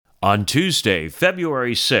On Tuesday,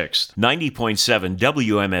 February 6th, 90.7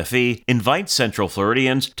 WMFE invites Central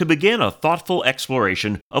Floridians to begin a thoughtful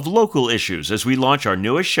exploration of local issues as we launch our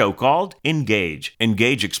newest show called Engage.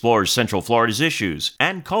 Engage explores Central Florida's issues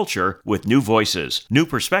and culture with new voices, new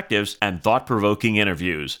perspectives, and thought-provoking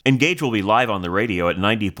interviews. Engage will be live on the radio at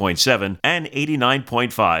 90.7 and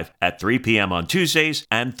 89.5 at 3 p.m. on Tuesdays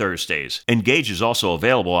and Thursdays. Engage is also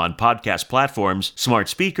available on podcast platforms, smart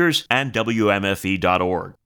speakers, and WMFE.org.